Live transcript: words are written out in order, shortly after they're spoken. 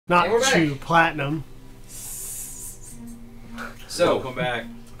Not to platinum. So welcome back.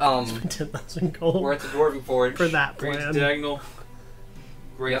 10,000 gold. We're at the Dwarven Forge for that Great plan. diagonal.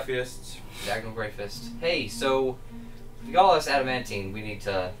 Grey fists. Diagonal Grey Fist. Hey, so we got all this adamantine. We need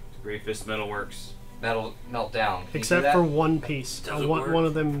to Grey fist metalworks. melt down. Can Except you do for that? one piece. I want one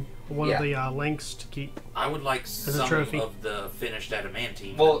of them. One of the links to keep. I would like some trophy. of the finished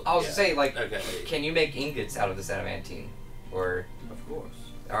adamantine. Well, I was gonna say, like, okay. Can you make ingots out of this adamantine? Or Of course.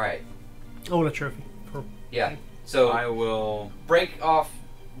 all right, I want a trophy. For yeah. So I will. break off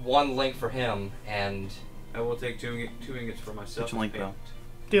one link for him, and I will take two ingots for myself. Which link, though?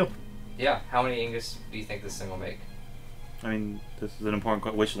 deal. yeah, how many ingots do you think this thing will make? I mean, this is an important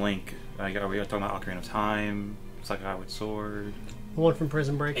question. Which link? Like, are we talking about Ocarina of Time? Sakai with Sword? The one from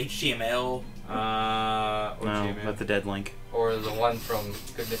Prison Break. HTML. Or No, Gmail. that's the dead link. Or the one from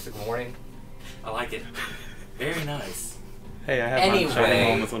Good Mystical Morning? I like it. Very nice. Hey, I have Anyway. my shining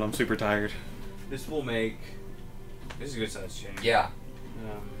moments when I'm super tired. This will make. This is a good size chain. Yeah,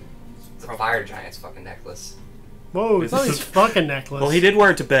 Um, it's a fire giant's fucking necklace. Whoa, it's not his fucking necklace. Well, he did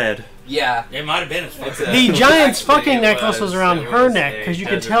wear it to bed. Yeah, It might have been his fucking. The It's giant's actually, fucking it necklace was around it her was neck a because you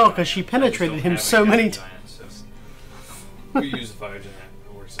could desert tell giant. because she I just penetrated don't him have so any many desert times. giants, so we use the fire giant.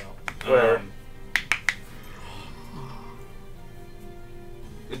 It works out. Where?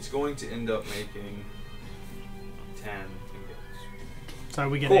 It's going to end up making 10 ingots. So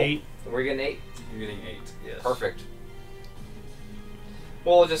we get Cool. 8. we're getting 8. You're getting 8. Yes. Perfect.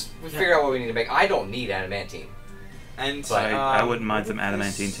 Well, we figure out what we need to make. I don't need adamantine. And But, I wouldn't mind some what is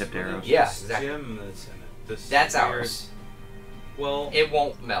adamantine this- tipped what is arrows. Yeah, this exactly. gem that's in it. This That's weird- ours. Well, It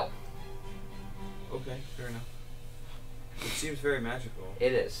won't melt. okay, fair enough. It seems very magical.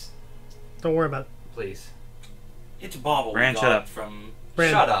 It is. Don't worry about it. Please. It's a bauble. Rand, we shut got up. From.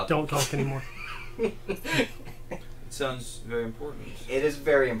 Brandon, Shut up. Don't talk anymore. It sounds very important. It is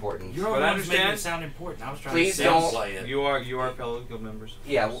very important. You're But all I the ones making it understand. sound important. I was trying Please to don't- downplay it. You are fellow guild members. of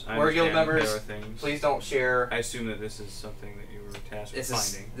Yeah, course. I we're guild understand members. There are things. Please don't share. I assume that this is something that you were tasked with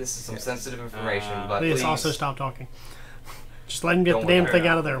finding. This is some Yes. sensitive information, but Please please also stop talking. Just let him get Don't the damn worry thing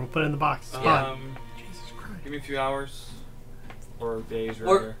about out of there. We'll put it in the box. It's fine. Jesus Christ. Give me a few hours or days,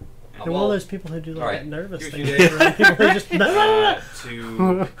 Or- rather. You're one of those people who do like alright. nervous Give things. me a few days. Right? People who are just to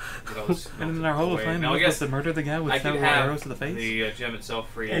get all this And in our whole away. plan, Now, I we guess supposed to murder the guy with I could several have arrows to the face. the gem itself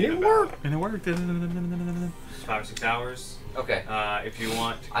free And in it about worked. And it worked. 5 or 6 hours. okay. If you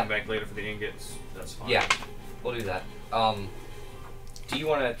want to come back later for the ingots, that's fine. Yeah, we'll do that. Do you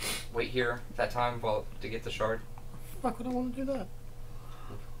want to wait here that time to get the shard? Fuck would I want to do that?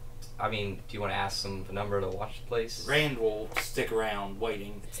 I mean, do you want to ask some Penumbra to watch the place? Rand will stick around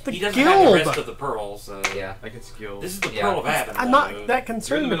waiting. the He doesn't have the guild. rest of the pearls. So Yeah. Like it's guild. This is the Yeah. Pearl of Abbott. I'm not that You're in the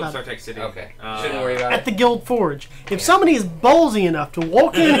concerned middle of about Star it. Trek City. Okay. Shouldn't worry about At it. the Guild Forge. If Yeah. somebody is ballsy enough to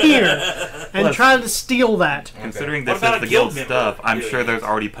walk in here and Plus- try to steal that, Considering What this about is a the guild guild member stuff, I'm doing sure it? there's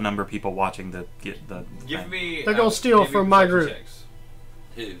already Penumbra people watching the the. Give me. They're gonna steal give me from my perception group. checks.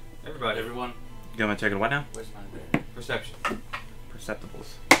 Who? Everybody. Everyone? You want to check it what now? Where's mine there? Perception.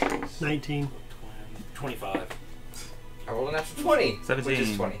 Perceptibles. 19. 25. I rolled an natural 20, which 17.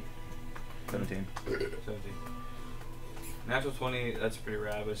 is 20. 17. 17. Natural 20. That's pretty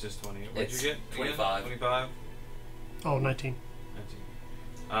rad. But it's just 20. What'd It's you get? Again? 25. 25. Oh, 19.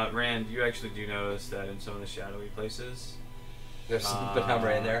 19. Rand, you actually do notice that in some of the shadowy places, There's some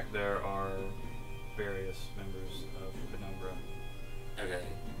Penumbra in there. there are various members of Penumbra. Okay.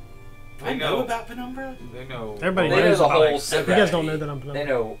 Do They I know know- about Penumbra? They know. Everybody They know knows the about whole it. set. You guys don't know that I'm They Penumbra.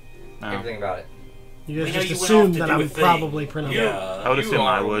 know No. everything about it. You We guys know just you went assume off to that do a I'm thing. probably Penumbra. Yeah. I would You assume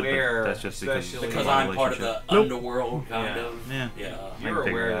I are would, aware, but that's just because especially- Because of my I'm part of the relationship. Nope. underworld, kind Yeah. of. Yeah. Yeah. I You're can figure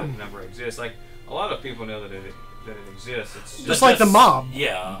aware it that out. Penumbra exists. Like a lot of people know that it exists. It's Just just like the mob.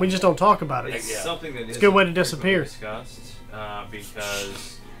 Yeah. We just don't talk about it. it's Yeah. something that It's a good way to isn't disappear. frequently discussed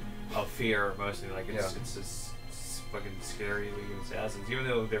because of fear, mostly. Like it's just fucking scary League of Assassins. Even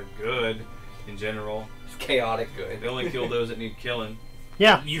though they're good in general, It's chaotic good. they only kill those that need killing.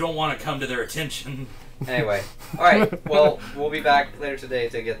 Yeah. You don't want to come to their attention. Anyway, alright, well, we'll be back later today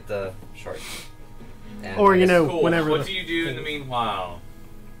to get the shard. And Or, I you guess- know, Cool. whenever What the do you do in the meanwhile?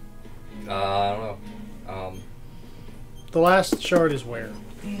 I don't know. The last shard is where?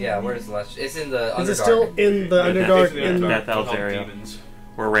 Yeah, where's the last? It's in the Underdark. Is it still in the Underdark? Basically, In, Death Elves Called area. demons.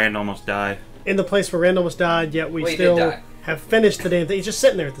 Where Rand almost died. in the place where Rand almost died, yet we Well, he still did die. have finished the damn thing. He's just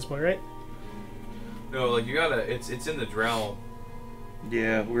sitting there at this point, right? No, like you gotta. It's in the Drell.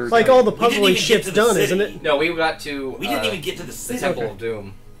 Yeah, we were. Like all the We didn't puzzly even get shit's to the done, city. isn't it? No, we got to. We didn't even get to the the city. Temple of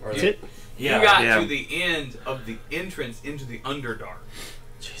Doom. Or That's the, it? Yeah. You got Yeah. to the end of the entrance into the Underdark.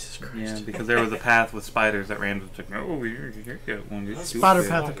 Jesus Christ. Yeah, because there was a path with spiders that ran. Was like, no, you're one. Spider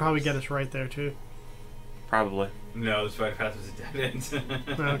path would probably get us right there too. Probably. No, the spider path was a dead end.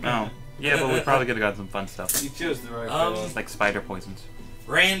 Okay. Oh. Yeah, but we probably could have got some fun stuff. You chose the right path. Like spider poisons.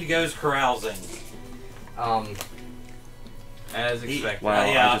 Rand goes carousing. As expected. Wow,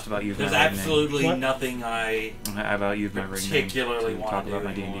 yeah, I just about used there's my ring absolutely What? nothing I about used my ring particularly name to wanna talk do about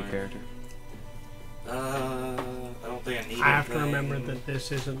my D&D anymore. character. I don't think I need I have to anything. remember that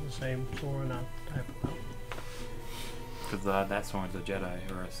this isn't the same Thorin I type about. Because that Soren's a Jedi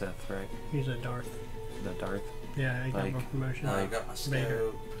or a Sith, right? He's a Darth. The Darth? Yeah, he got Like- my promotion. I got my Vader.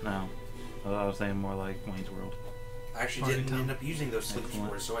 scope. No. I was saying more like Wayne's World. I actually Party didn't time. end up using those sleep Excellent.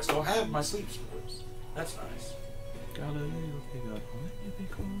 spores, so I still have my sleep spores. That's nice.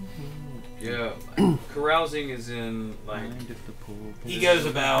 Yeah. Carousing is in, like, He goes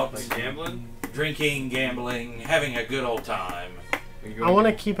about like gambling. drinking, gambling, having a good old time. I want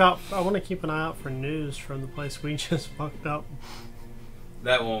to keep an eye out for news from the place we just fucked up.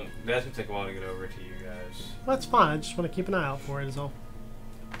 That's gonna take a while to get over to you guys. That's fine. I just want to keep an eye out for it. Is all.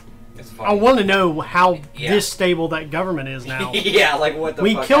 It's I fun. want to know how Yeah. this stable that government is now. Yeah, like what the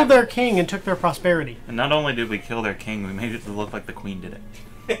We fuck killed their happened? king and took their prosperity, And not only did we kill their king, we made it to look like the queen did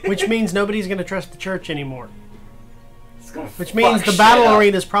it. which means nobody's going to trust the church anymore. It's gonna Which means fuck the shit battle up.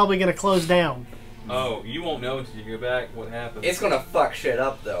 arena is probably going to close down. Oh, you won't know until you go back what happened. It's gonna fuck shit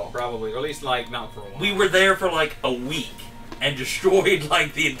up though. Probably, or at least like not for a while. We were there for like a week and destroyed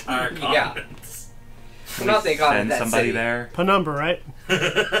like the entire Yeah. continent. Can Nothing we on send that somebody city. there? Penumbra, right?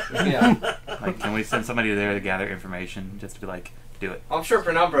 Yeah. Like, can we send somebody there to gather information? Just to be like, do it. I'm sure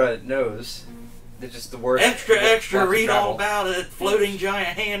Penumbra knows. They're just the worst. Extra, extra, worst read all travel. about it. Floating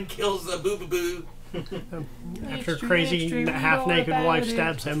giant hand kills a boo-boo-boo. After crazy half-naked wife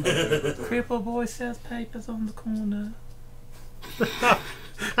stabs him. Cripple boy sells papers on the corner.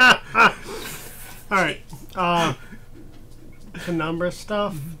 Alright. Penumbra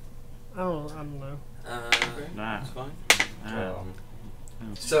stuff? I don't know. Nah. That's fine.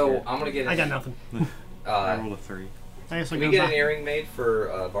 So I'm gonna get. I got nothing. I rolled a 3. I guess I'll Can we go get an back. earring made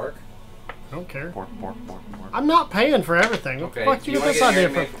for Bark? I don't care. Pork. I'm not paying for everything. What Okay. the fuck Do you you get want to this get an idea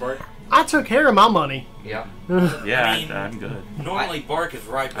earring for? made for Bark? I took care of my money. Yeah. Yeah, I mean, I'm good. Normally, bark is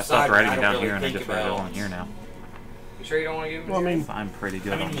right I beside stopped me. writing I it don't down really here and I think just write it all about. in here now. You sure you don't want to give him? Well, I mean, I'm pretty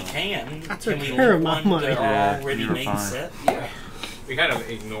good I mean, on we that. can. I took Can we care of link my one money. to Yeah, our already you were made fine. set? yeah. We kind of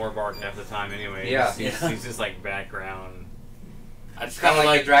ignore Bart half the time anyway. Yeah. He's just like background. I just It's kind kind of of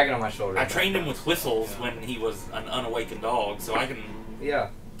like like a dragon on my shoulder. I trained him with whistles when he was an unawakened dog, so I can Yeah.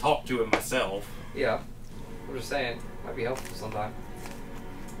 talk to him myself. Yeah. I'm just saying, might be helpful sometime.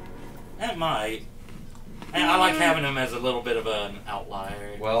 That might. And I like having him as a little bit of an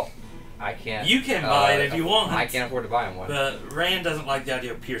outlier. Well, I can't. You can buy it if you want. I can't afford to buy him one. But Rand doesn't like the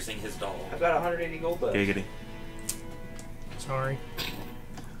idea of piercing his dog. I've got 180 gold left. Giggity. sorry.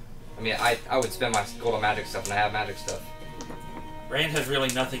 I mean, I would spend my gold on magic stuff, and I have magic stuff. Rand has really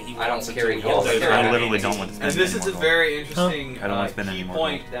nothing he I don't wants carry until he gold. gets I those carry I other literally games. don't want to spend And this any is more a gold. very interesting I don't want to spend key any more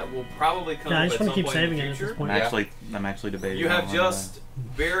point gold. that will probably come Yeah, I up just at want some to keep point in saving the it at future. this point. Yeah. I'm actually debating. You have on, just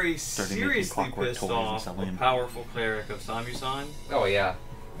very starting making seriously clockwork pissed toys and off selling a them. powerful cleric of Samusan, Oh yeah,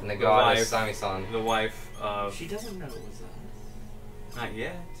 and the The goddess wife. Sami-san. the wife of... She doesn't know it was Not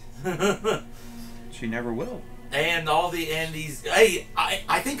yet. us. She never will. And all the and these. Hey,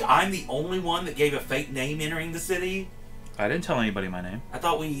 I think I'm the only one that gave a fake name entering the city. I didn't tell anybody my name. I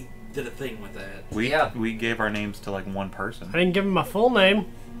thought we did a thing with that. We gave our names to like one person. I didn't give him my full name.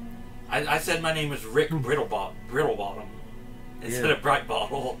 I said my name was Rick Brittlebottom instead Yeah. of Bright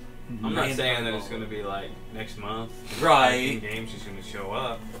Bottle. I'm not Rand saying that Brittlebottom. it's going to be like next month. Right. In game, she's going to show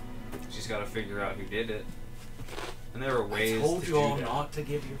up. She's got to figure out who did it. And there are ways I told to you do all that. not to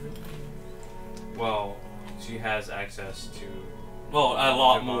give your real name. Well, she has access to Well, a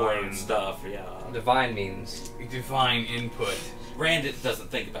lot Divine. more stuff, yeah. Divine means. divine input. Rand doesn't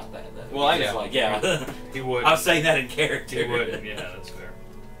think about that. Though. Well, I He's just know. like, yeah. He would. I was saying that in character. He wouldn't. Yeah, that's fair.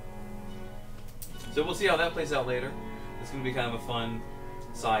 So we'll see how that plays out later. It's going to be kind of a fun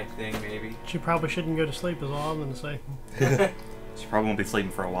side thing, maybe. She probably shouldn't go to sleep, is all I'm going to say. She probably won't be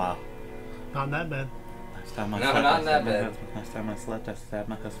sleeping for a while. Not in that bed. Last time I No, slept, not I in stabbed that my bed. husband. Last time I slept, I stabbed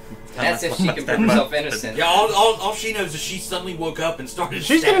my husband. Last time That's I if slept, she I can stabbed prove my herself husband. innocent. Yeah, all she knows is she suddenly woke up and started. She's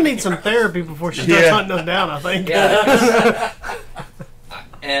going to stabbing need some her. therapy before she starts Yeah. hunting us down, I think. Yeah.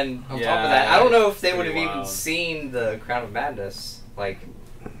 And on top Yeah, of that, I don't know if they it's would have pretty even wild. seen the Crown of Madness. Like,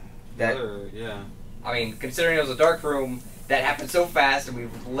 that. Yeah. I mean, considering it was a dark room, that happened so fast and we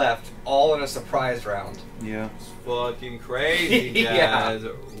left all in a surprise round. Yeah. It's fucking crazy, Yeah. guys.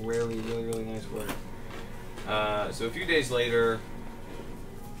 Really, really, really nice work. So a few days later,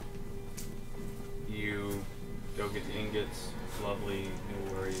 you go get the ingots. Lovely,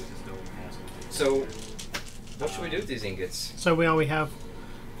 no worries. It's no hassle. So, what should we do with these ingots? So we only have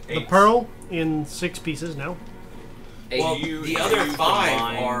the 8. pearl in 6 pieces now. 8. Well, you- the other you 5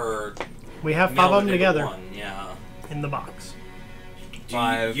 combine- are We have 5 of them melded into together one, yeah. in the box.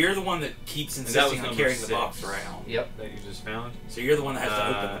 You're the one that keeps that was insisting on number carrying the 6. box around. Yep. That you just found. So you're the one that has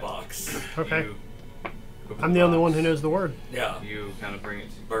to open the box. Okay. You open I'm the only one box, who knows the word. Yeah. You kind of bring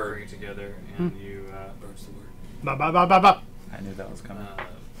it together, Hmm. and you Bird's the word. Ba ba ba ba ba. I knew that was coming.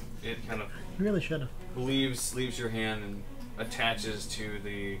 it kind of You really should have. leaves your hand and attaches to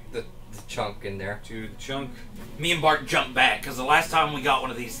the The chunk in there. chunk. Me and Bart jumped back because the last time we got one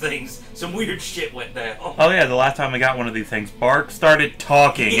of these things, some weird shit went down. Oh yeah, the last time we got one of these things, Bart started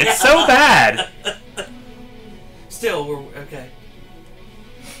talking. It's so bad. Still, we're okay.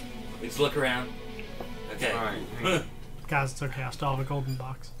 Let's look around. Okay. All right. Guys, it's okay. I still have a golden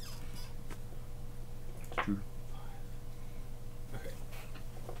box.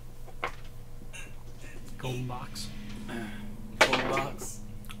 Golden box. Gold box.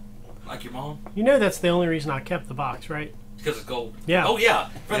 Like your mom? You know that's the only reason I kept the box, right? Because it's gold. Yeah. Oh yeah.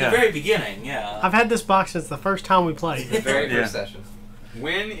 From Yeah. the very beginning. Yeah. I've had this box since the first time we played. The very Yeah. first session.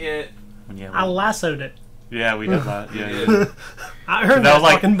 When it I lassoed it. Yeah, we did that. Yeah, Yeah. yeah. I earned That that was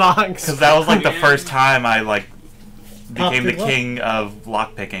like- fucking box. Because that was like the Yeah. first time I like became the Popped it up. king of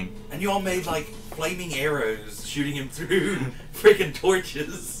lockpicking. And you all made like flaming arrows shooting him through freaking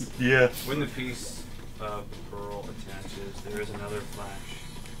torches. Yeah. when the piece of the pearl attaches, there is another flash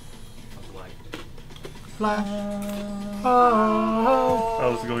of light. Flash. Oh. I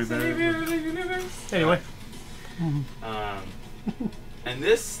was going there. Anyway, And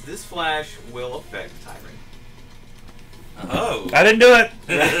this flash will affect Tyrant. Oh. I didn't do it.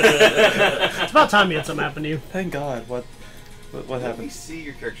 it's about time you had something happen to you. Thank God. What Let me happened? see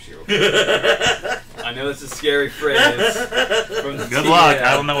your character sheet. I know that's a scary phrase. From the Good luck. TM.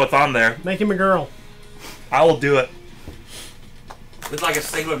 I don't know what's on there. Make him a girl. I will do it. It's like a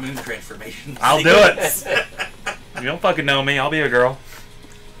Sailor Moon transformation. I'll do it. You don't fucking know me. I'll be a girl.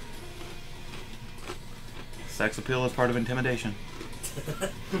 Sex appeal is part of intimidation.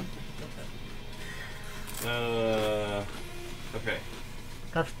 Okay.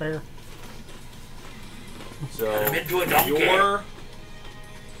 That's fair. So I'm into a donkey. your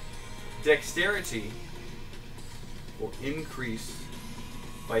dexterity will increase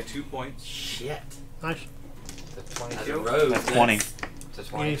by 2 points. Shit. Nice. To As a 22. rogue. That's 20. To 20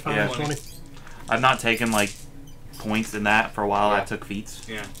 20. is fine. Yeah. 20. I've not taken like points in that for a while. I Yeah. took feats.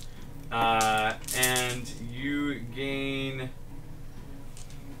 Yeah. And you gain.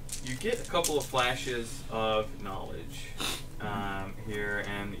 You get a couple of flashes of knowledge here,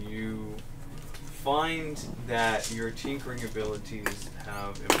 and you find that your tinkering abilities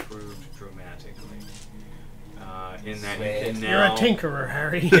have improved dramatically. In that you can You're a now, tinkerer,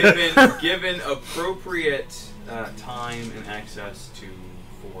 Harry. given appropriate time and access to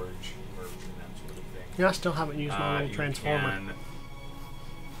forge or that sort of thing. Yeah, I still haven't used my little You transformer. can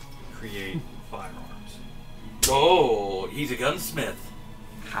create firearms. Oh, he's a gunsmith.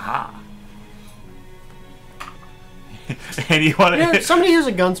 Haha. And you want Yeah, to? somebody who's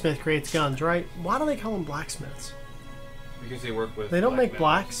a gunsmith creates guns, right? Why do they call them blacksmiths? Because they work with. They don't make metals.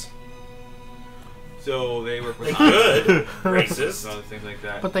 blacks, So they work with They iron, could. and Racist. other things like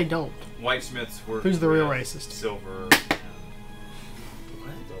that. but they don't. Whitesmiths work. Who's the real with racist? Silver. And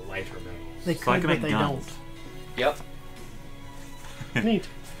the lighter metals. They So I could, can but make they guns. Yep. don't. Neat.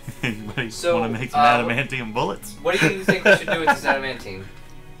 Anybody So, want to make some adamantium bullets? What do you think we should do with this adamantine?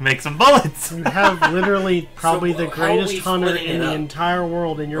 Make some bullets. You have literally probably the how are we greatest hunter splitting in it the up? entire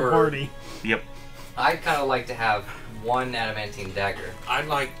world in your Or- party. Yep. I'd kind of like to have one adamantine dagger. I'd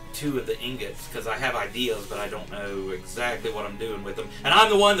like 2 of the ingots because I have ideas, but I don't know exactly what I'm doing with them. And I'm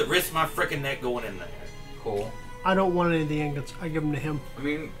the one that risks my freaking neck going in there. Cool. I don't want any of the ingots. I give them to him. I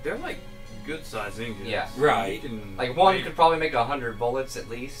mean, they're like good sized ingots. Yeah. Right. You can Like one make, could probably make 100 bullets at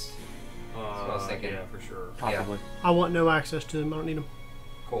least. what I was thinking. Yeah, for sure. Possibly. I want no access to them. I don't need them.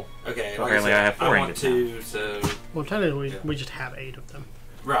 Cool. Okay. So like apparently I, said, I have 4 I want ingots 2, so Well, technically, Yeah. we just have 8 of them.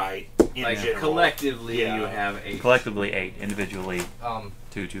 right. In Like general. collectively, Yeah. you have 8. Collectively 8. Individually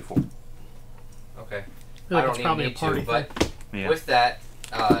 2, 2, 4. Okay. I feel like I it's don't probably even a need party to, but thing. Yeah. with that,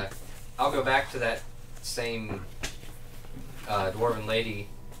 I'll go back to that same dwarven lady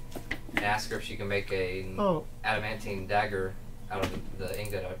and ask her if she can make a Oh, adamantine dagger out of the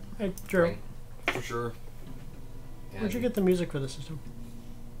ingot. hey, Drew, Ring. For sure. where'd you get the music for the system?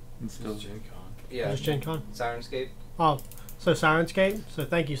 It's still- Gen Con. Yeah. Just Gen Con? Syrinscape. Oh, so Syrinscape? So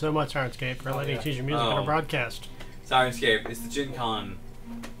thank you so much, Syrinscape, for Oh, letting yeah. us use your music on Oh. a broadcast. Syrinscape. It's the Gen Con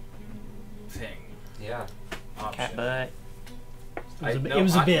thing. Yeah. Option. Cat butt. It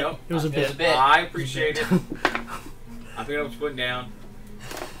was a bit. It was a bit. I appreciate it. I think I was putting down.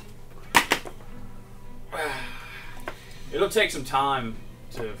 It'll take some time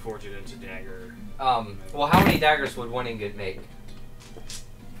to forge it into dagger. Well, how many daggers would one ingot make?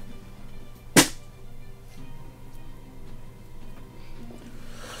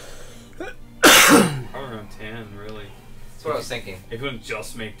 Probably around 10, really. That's what I was thinking. It wouldn't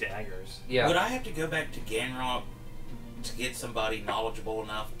just make daggers. Yeah. Would I have to go back to Ganrock to get somebody knowledgeable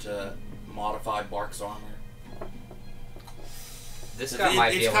enough to modify Bark's armor? This guy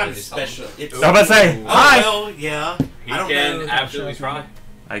might be it's able kind to of do special. something. It's, I'm about to say, oh, hi! well, yeah. He I don't can know. absolutely try.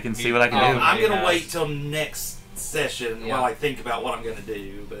 I can see what I can do. I'm gonna Yes. wait till next session Yeah. while I think about what I'm gonna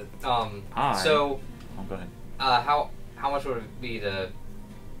do. But Hi. So, Oh, go ahead. how much would it be to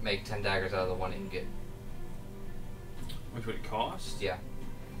make 10 daggers out of the one ingot? Which would it cost? Yeah.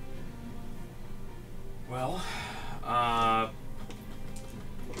 Well,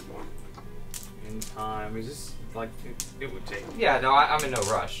 in time, is this like it would take Yeah, no, I'm in no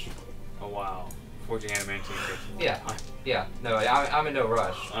rush. a while. Forging adamantine takes a long Yeah. time. Yeah, no, I'm in no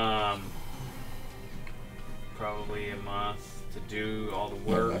rush. Probably a month to do all the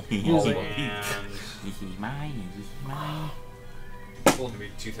work Easy. and This is mine. This is mine.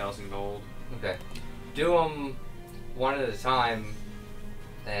 maybe 2,000 gold. Okay. Do them one at a time,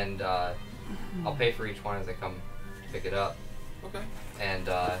 and I'll pay for each one as I come pick it up. Okay. And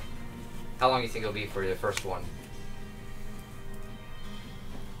how long do you think it'll be for the first one?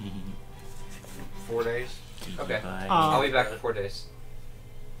 4 days? Okay. Bye. I'll be back in 4 days.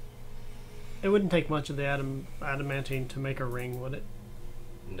 It wouldn't take much of the adamantine to make a ring, would it?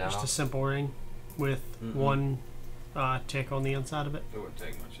 No. Just a simple ring with one tick on the inside of it. It wouldn't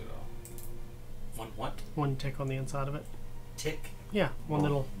take much at all. one what? One tick on the inside of it. Tick? Yeah, one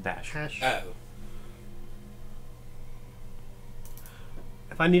little dash. hash. Oh.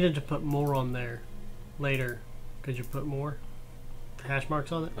 If I needed to put more on there later, could you put more hash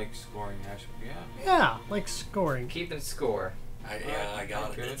marks on it? Like scoring hash. Yeah. Yeah, like scoring. Keeping score. Yeah, I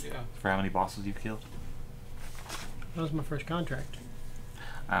got Good, it. yeah. For how many bosses you've killed? That was my first contract.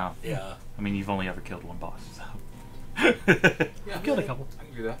 Oh. Yeah. I mean, you've only ever killed one boss, so. Yeah, Killed a couple. I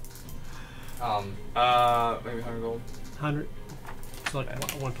can do that. Maybe 100 gold. 100. So like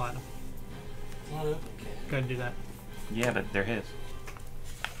one platinum. Okay. Go ahead and do that. Yeah, but they're his.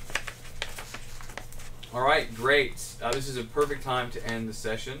 All right, great. This is a perfect time to end the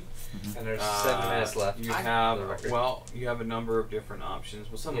session. And there's 7 minutes left. You for the have record. you have a number of different options.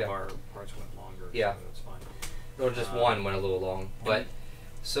 Well, some Yeah. of our parts went longer. Yeah. So that's fine. Or just one went a little long. But,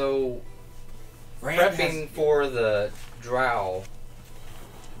 so, Rand prepping for the drow,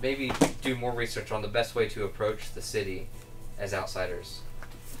 maybe do more research on the best way to approach the city as outsiders.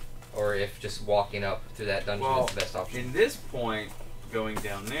 Or if just walking up through that dungeon Well, is the best option. in this point, going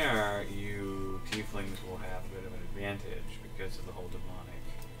down there, you tieflings will have a bit of an advantage because of the whole demonic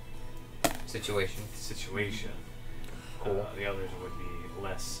Situation. Cool. The others would be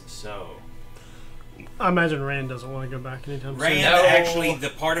less so. I imagine Rand doesn't want to go back anytime soon. Rand, No. actually, the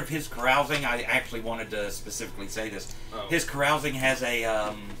part of his carousing, I actually wanted to specifically say this. Oh. His carousing has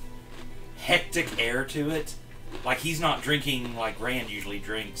a hectic air to it. Like, he's not drinking like Rand usually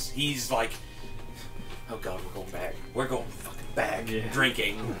drinks. He's like, oh god, we're going back. We're going fucking back. Yeah.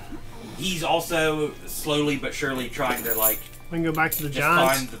 Drinking. He's also slowly but surely trying to, like, We can go back to the just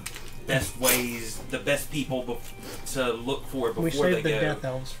giants. find the best ways, the best people to look for before We they saved the go death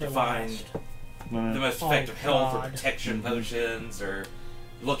elves for to find last. the most Oh, effective health or God. protection potions or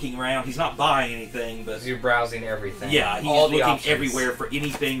looking around. He's not buying anything, but You're browsing everything. yeah, he's All the looking options. everywhere for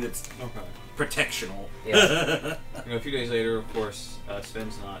anything that's Okay. protectional. Yeah. A few days later, of course,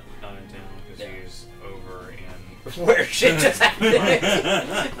 Sven's not in town because Yeah. he's over in. Where shit just happened.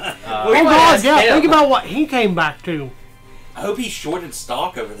 Oh We might God, ask yeah, him. think about what he came back to. I hope he's short in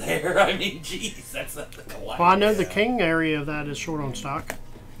stock over there. I mean, jeez, that's not the Well, I know the king area of that is short on stock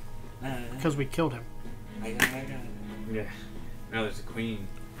because we killed him. I got it. Yeah. Now there's a queen.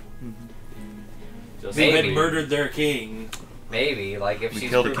 Just They Maybe. had murdered their king. Maybe, like if We she's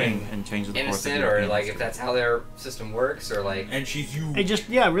killed the proven king and changed the fourth innocent, or like if that's how their system works, or like And she's you. It just,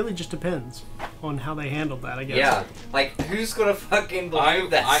 yeah, it really just depends on how they handled that, I guess. yeah, like who's gonna fucking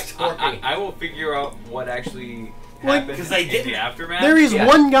believe that story? I will figure out what actually Well, happened 'cause they in didn't- the aftermath. There is Yeah.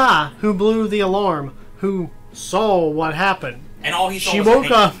 one guy who blew the alarm who saw what happened. And all he saw She was a woke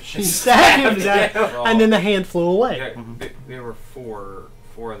hand. up, she stabbed him to death, Well, and then the hand flew away. there were four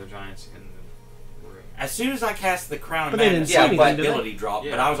other giants in the room. As soon as I cast the crown But they didn't madness, see anything, my did they? ability dropped,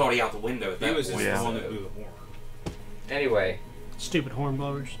 but Yeah. I was already out the window at He that was just point. the Yeah. one that blew the horn. Anyway, Stupid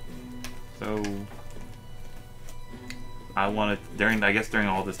hornblowers. So, I want to during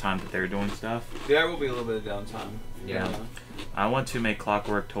all this time that they're doing stuff. There will be a little bit of downtime. Yeah. I want to make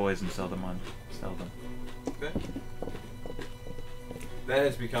clockwork toys and sell them. Okay. That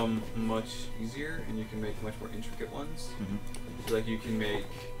has become much easier, and you can make much more intricate ones. Mm-hmm. So, like you can make.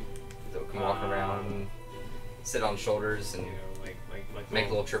 That can walk around, sit on shoulders, and Like make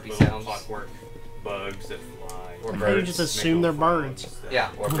little chirpy sounds. Clockwork bugs that fly. Or You birds. just assume they're birds. Yeah,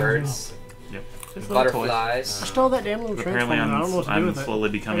 or birds. Yep. Just little toys. Butterflies. I stole that damn little Apparently, transformer. I don't know what to do I'm with it. slowly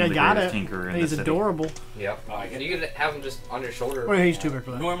becoming Like, I the got greatest it. tinker in And the he's city. adorable. Yep. Like, You could have them just on your shoulder. Well, he's too big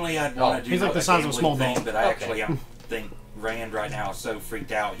for that. normally I'd Oh, want to do he's like the a size of a small gambling thing, dog. but I Okay. actually think Rand right now is so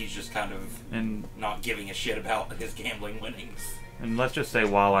freaked out he's just kind of And not giving a shit about his gambling winnings. And let's just say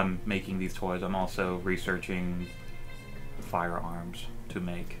while I'm making these toys, I'm also researching firearms to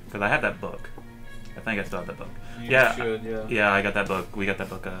make. Because I have that book. I think I still have that book. You Yeah. should, yeah. Yeah, I got that book. We got that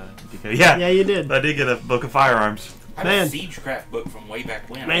book. Yeah. Yeah, you did. I did get a book of firearms. I Man. have a Siegecraft book from way back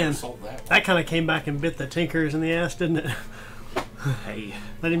when. I Man. sold that. That kind of came back and bit the tinkers in the ass, didn't it? Hey.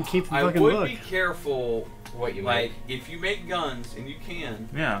 Let him keep the I fucking would book. be careful. What you Like, make. if you make guns, and you can,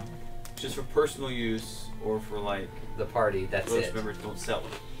 Yeah. just for personal use or for like The party, that's close it. members, don't sell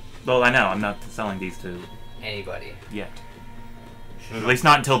it. Well, I know. I'm not selling these to Anybody. yet. At least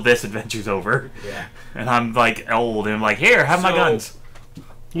not until this adventure's over. Yeah. And I'm like old and I'm like, here, have my So- guns.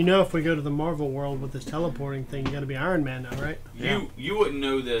 You know, if we go to the Marvel world with this teleporting thing, you got to be Iron Man now, right? Yeah. You wouldn't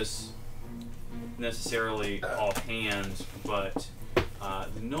know this necessarily offhand, but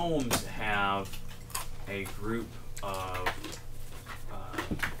the gnomes have a group of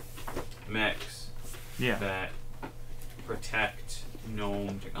mechs Yeah. that protect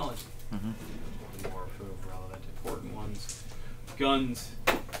gnome technology. Mm-hmm. More sort of relevant, important ones. Guns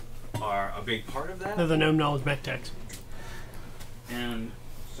are a big part of that, They're the gnome knowledge mech techs. and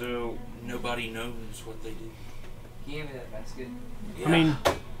so Nobody knows what they do. Can you give me that basket? Yeah. I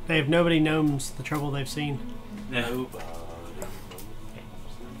mean, nobody knows the trouble they've seen. Nobody.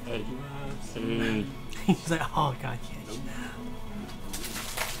 He's like, oh god, yes.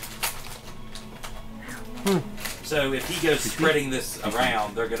 So if he goes spreading this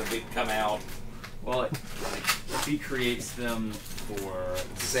around, they're going to come out. well, if he creates them for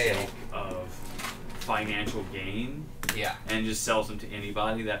the Sale. sake of financial gain Yeah. and just sells them to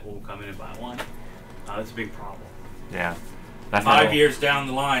anybody that will come in and buy one, that's a big problem. Yeah. That's 5 not- years down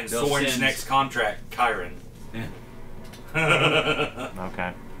the line, They'll Soren's send- next contract, Kairon. Yeah.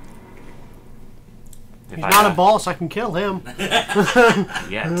 Okay. If He's I not a got- boss, I can kill him.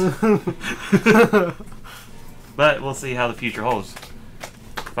 Yet. But we'll see how the future holds.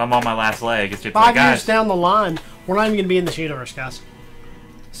 If I'm on my last leg, it's just 5 like, years guys, down the line, we're not even going to be in the universe, guys.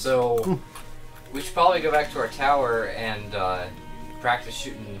 So, we should probably go back to our tower and practice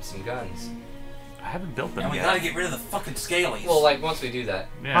shooting some guns. I haven't built them And we yet. got to get rid of the fucking scalies. Well, like, once we do that.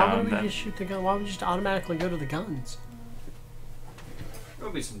 Yeah, Why would we that- just shoot the gun? Why would we just automatically go to the guns?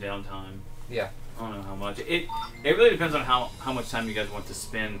 There'll be some downtime. Yeah. I don't know how much. It really depends on how much time you guys want to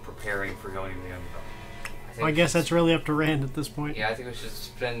spend preparing for going to the Underdark. think I guess that's really up to Rand at this point. Yeah, I think we should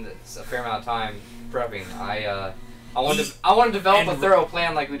spend a fair amount of time prepping. I want to develop a and thorough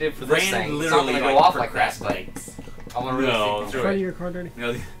plan like we did for this Rand thing. It's not literally going to go like off like that, but procrastinates. I want to really No. think through Front of it. your card, Dirty. You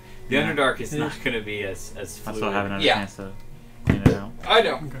know, the Yeah. Underdark is It not is. going to be as I fluid. still haven't had a Yeah. chance to clean it out. I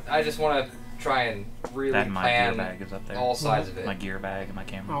know. Okay. I just want to try and really That and my gear plan bag is up there. all sides of it. My gear bag and my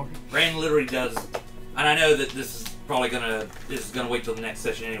camera. Oh, okay. Rand literally does, and I know that this is gonna wait till the next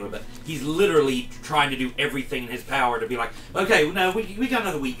session anyway, but he's literally trying to do everything in his power to be like, okay, no, we got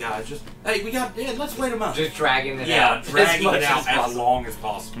another week, guys. Just let's wait a month. Just dragging it out. Yeah, dragging as it much out as as possible. long as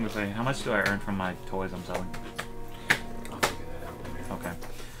possible. I'm gonna say, how much do I earn from my toys I'm selling? I'll figure that out later. Okay.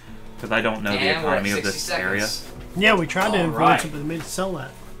 Because I don't know the And we're at economy of 60 this seconds. Yeah, we tried to All influence right. it, but they made it sell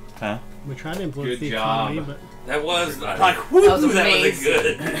that. area. Huh? We tried to influence Good the job. economy, but That was Everybody. like, woo, That was that was a amazing.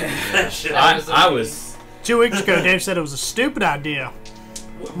 good. That shit. I was 2 weeks ago, Dave said it was a stupid idea.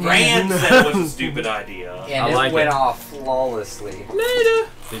 Rand said it was a stupid idea. And I it like went it. off flawlessly. later.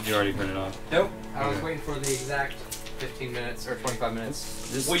 Did you already print it off? Nope. I was waiting for the exact 15 minutes or 25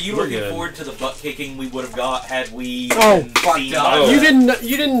 minutes. Were you We're looking good. forward to the butt kicking we would have got had we Oh, been fucked seen up. by Oh.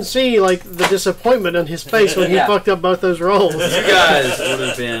 You didn't see like the disappointment on his face when he Yeah. fucked up both those rolls. You guys would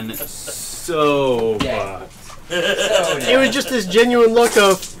have been so Yeah. fucked. So It was just this genuine look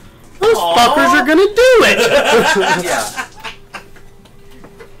of those Aw. fuckers are gonna do it. yeah.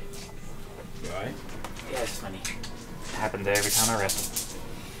 Right? Yeah, it's funny. It happened every time I wrestled.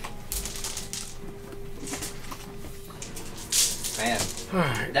 Man,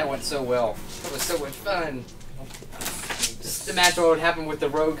 Alright. that went so well. That was so much fun. Just imagine what would happen with the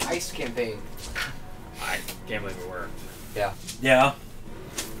Rogue Heist campaign. I can't believe it worked. Yeah. Yeah.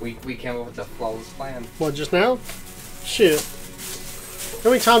 We came up with a flawless plan. What, just now? Shit. How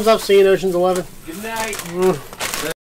many times I've seen Ocean's 11? Good night. Mm.